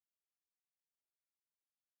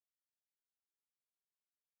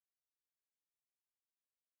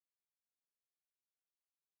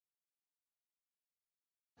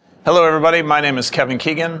Hello, everybody. My name is Kevin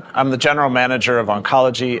Keegan. I'm the General Manager of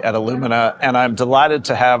Oncology at Illumina, and I'm delighted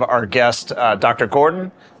to have our guest, Dr.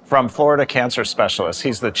 Gordan from Florida Cancer Specialists.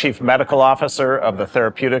 He's the Chief Medical Officer of the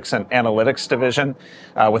Therapeutics and Analytics Division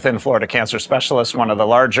within Florida Cancer Specialists, one of the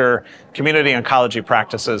larger community oncology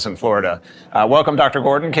practices in Florida. Welcome, Dr.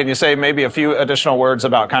 Gordan. Can you say maybe a few additional words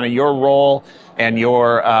about kind of your role and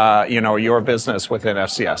your business within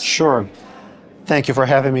FCS? Sure. Thank you for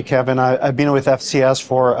having me, Kevin. I've been with FCS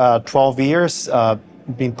for 12 years,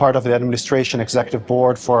 been part of the administration executive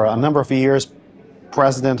board for a number of years,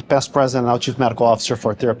 president, past president, now chief medical officer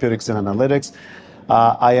for therapeutics and analytics.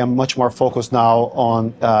 I am much more focused now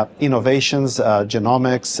on innovations,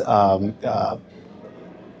 genomics,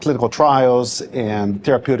 clinical trials, and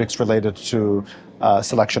therapeutics related to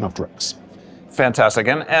selection of drugs. Fantastic.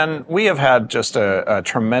 And we have had just a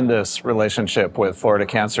tremendous relationship with Florida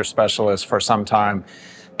Cancer Specialists for some time.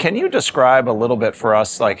 Can you describe a little bit for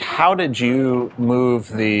us, like, how did you move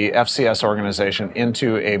the FCS organization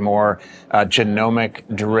into a more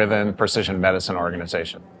genomic-driven precision medicine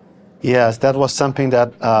organization? Yes, that was something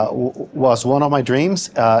that was one of my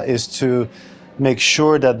dreams, is to make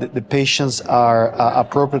sure that the patients are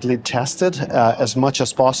appropriately tested as much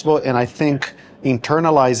as possible. And I think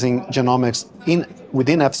internalizing genomics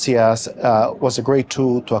within FCS was a great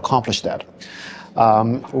tool to accomplish that.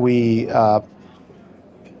 We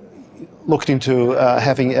looked into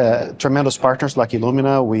having tremendous partners like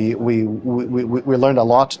Illumina. We learned a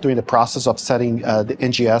lot during the process of setting the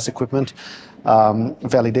NGS equipment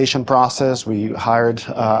validation process. We hired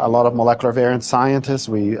a lot of molecular variant scientists.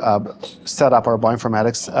 We set up our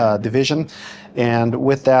bioinformatics division. And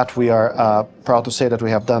with that, we are proud to say that we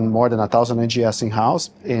have done more than 1,000 NGS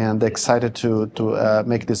in-house and excited to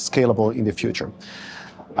make this scalable in the future.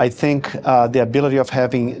 I think the ability of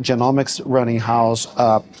having genomics run in-house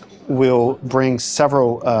will bring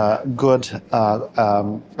several good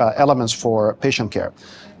elements for patient care.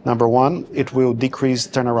 Number one, it will decrease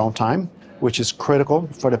turnaround time, which is critical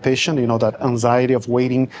for the patient. You know, that anxiety of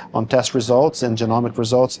waiting on test results and genomic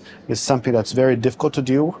results is something that's very difficult to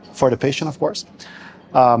do for the patient, of course.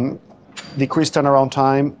 Decreased turnaround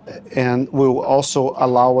time and will also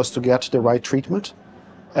allow us to get the right treatment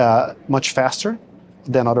much faster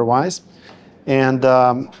than otherwise. And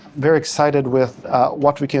very excited with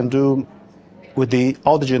what we can do with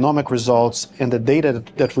all the genomic results and the data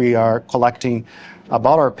that we are collecting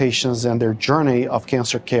about our patients and their journey of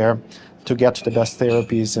cancer care to get to the best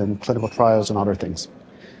therapies and clinical trials and other things.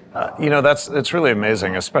 It's really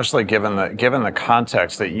amazing, especially given the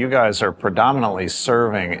context that you guys are predominantly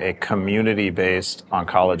serving a community-based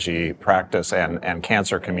oncology practice and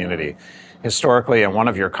cancer community. Historically, and one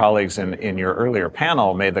of your colleagues in your earlier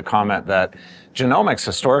panel made the comment that genomics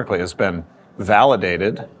historically has been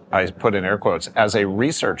validated, I put in air quotes, as a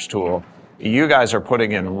research tool. You guys are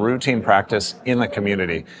putting in routine practice in the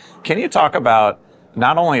community. Can you talk about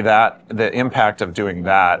not only that, the impact of doing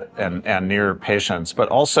that and near patients, but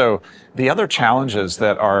also the other challenges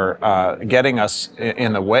that are getting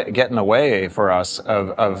in the way for us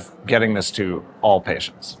of getting this to all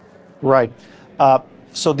patients? Right.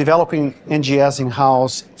 So developing NGS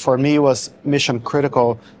in-house for me was mission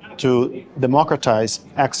critical to democratize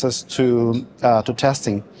access to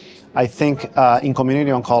testing. I think in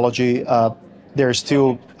community oncology, there's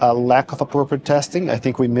still a lack of appropriate testing. I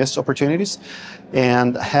think we miss opportunities.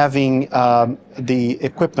 And having the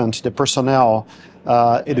equipment, the personnel,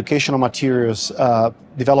 educational materials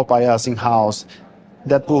developed by us in-house,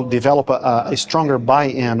 that will develop a stronger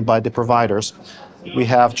buy-in by the providers. We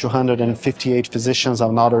have 258 physicians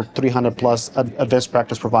and another 300 plus advanced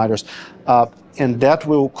practice providers. And that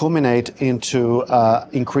will culminate into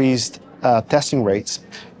increased testing rates.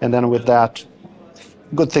 And then with that,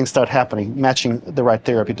 good things start happening, matching the right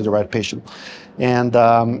therapy to the right patient. And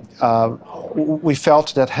we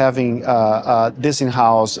felt that having this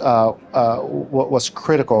in-house was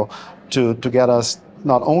critical to get us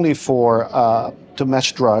not only to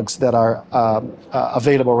match drugs that are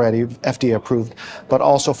available already, FDA approved, but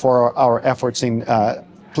also for our efforts in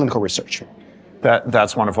clinical research.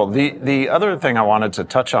 That's wonderful. The other thing I wanted to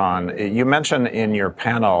touch on, you mentioned in your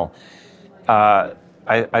panel,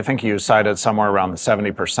 I think you cited somewhere around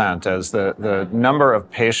 70% as the number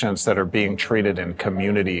of patients that are being treated in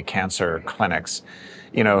community cancer clinics.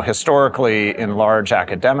 You know, historically in large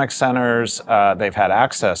academic centers, they've had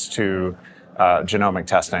access to genomic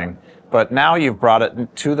testing, but now you've brought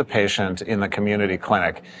it to the patient in the community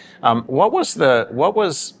clinic. What was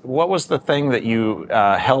the thing that you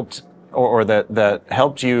helped, or that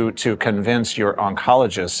helped you to convince your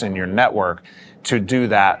oncologists in your network to do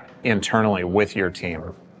that internally with your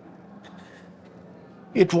team?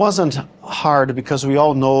 It wasn't hard because we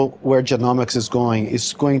all know where genomics is going.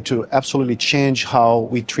 It's going to absolutely change how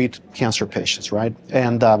we treat cancer patients, right?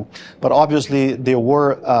 And but obviously there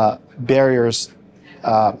were barriers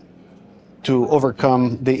to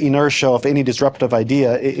overcome the inertia of any disruptive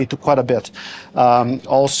idea. It took quite a bit.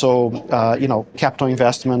 Also, capital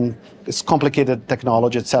investment, it's complicated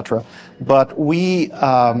technology, etc. But we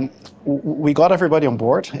got everybody on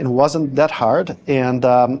board, and it wasn't that hard. And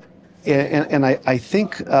I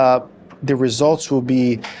think the results will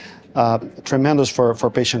be tremendous for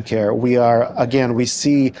patient care. We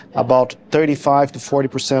see about 35 to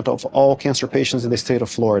 40% of all cancer patients in the state of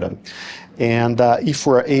Florida. And if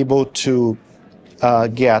we're able to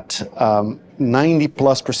get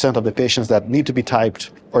 90+% of the patients that need to be typed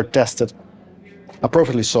or tested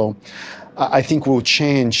appropriately so, I think will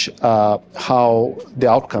change how the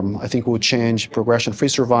outcome. I think will change progression-free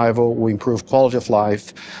survival, will improve quality of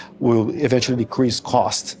life, will eventually decrease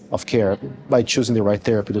cost of care by choosing the right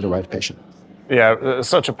therapy to the right patient. Yeah,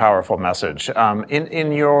 such a powerful message.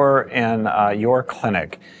 In your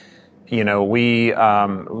clinic, we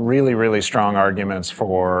really strong arguments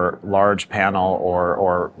for large panel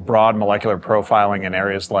or broad molecular profiling in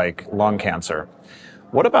areas like lung cancer.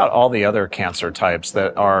 What about all the other cancer types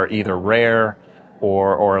that are either rare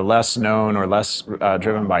or less known or less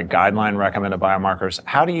driven by guideline recommended biomarkers?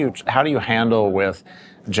 How do you handle with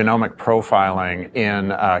genomic profiling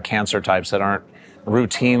in cancer types that aren't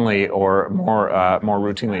routinely or more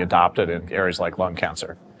routinely adopted in areas like lung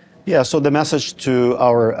cancer? Yeah, so the message to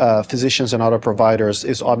our physicians and other providers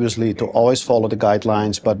is obviously to always follow the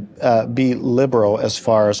guidelines, but be liberal as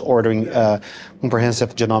far as ordering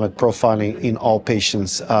comprehensive genomic profiling in all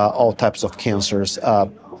patients, all types of cancers,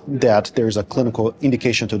 that there is a clinical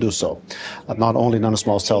indication to do so, not only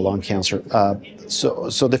non-small cell lung cancer.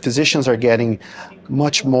 So the physicians are getting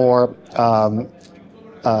much more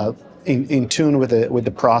in tune with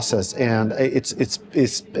the process, and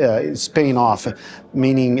it's paying off.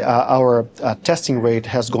 Meaning our testing rate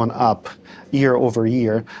has gone up year over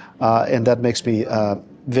year, and that makes me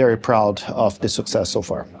very proud of the success so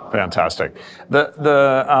far. Fantastic.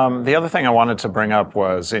 The other thing I wanted to bring up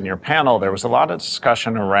was in your panel there was a lot of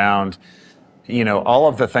discussion around all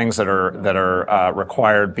of the things that are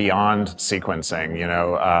required beyond sequencing.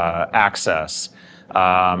 Access,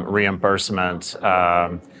 reimbursement.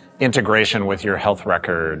 Integration with your health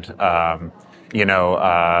record,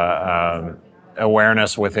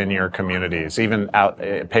 awareness within your communities, even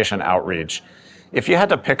patient outreach. If you had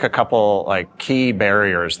to pick a couple key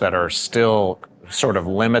barriers that are still sort of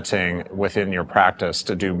limiting within your practice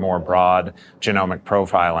to do more broad genomic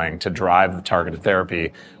profiling to drive the targeted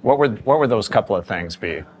therapy, what would those couple of things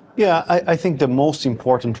be? Yeah, I think the most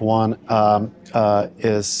important one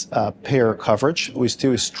is payer coverage. We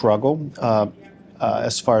still struggle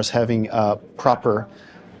as far as having proper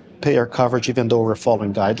payer coverage, even though we're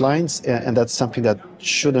following guidelines, and that's something that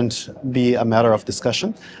shouldn't be a matter of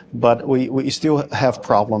discussion, but we still have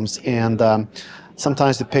problems, and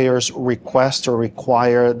sometimes the payers request or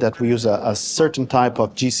require that we use a certain type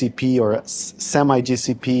of GCP or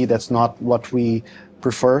semi-GCP. That's not what we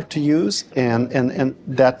prefer to use, and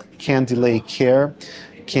that can delay care,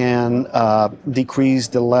 can decrease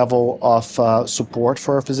the level of support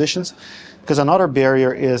for our physicians. Because another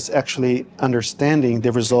barrier is actually understanding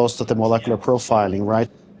the results of the molecular profiling, right?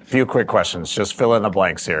 A few quick questions, just fill in the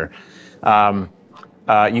blanks here.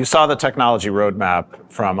 You saw the technology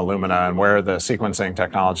roadmap from Illumina and where the sequencing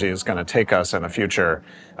technology is going to take us in the future.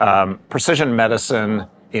 Precision medicine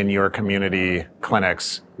in your community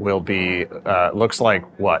clinics will be, looks like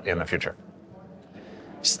what in the future?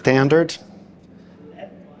 Standard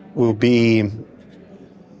will be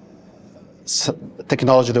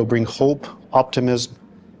technology that will bring hope, optimism,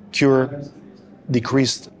 cure,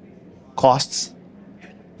 decreased costs,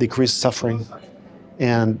 decreased suffering,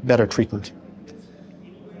 and better treatment.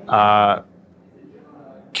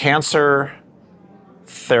 Cancer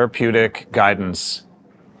therapeutic guidance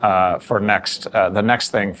for the next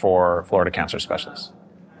thing for Florida cancer specialists.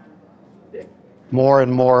 More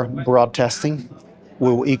and more broad testing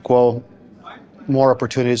will equal more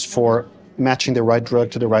opportunities for matching the right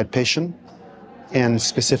drug to the right patient, and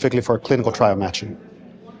specifically for clinical trial matching.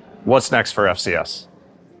 What's next for FCS?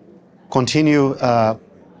 Continue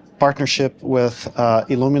partnership with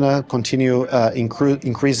Illumina, continue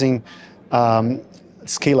increasing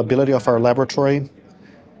scalability of our laboratory.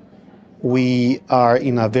 We are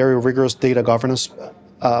in a very rigorous data governance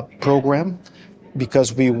program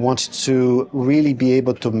because we want to really be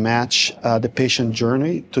able to match the patient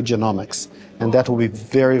journey to genomics. And that will be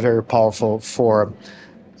very, very powerful for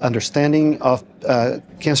understanding of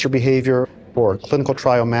cancer behavior, for clinical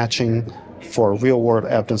trial matching, for real-world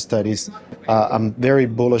evidence studies. I'm very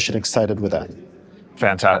bullish and excited with that.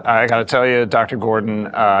 Fantastic. I got to tell you, Dr.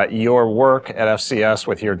 Gordan, your work at FCS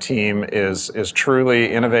with your team is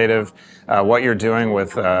truly innovative. What you're doing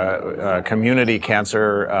with community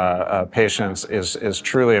cancer patients is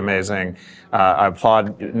truly amazing. I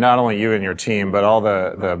applaud not only you and your team, but all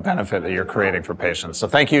the benefit that you're creating for patients. So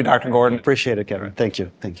thank you, Dr. Gordan. Appreciate it, Kevin. Thank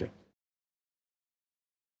you. Thank you.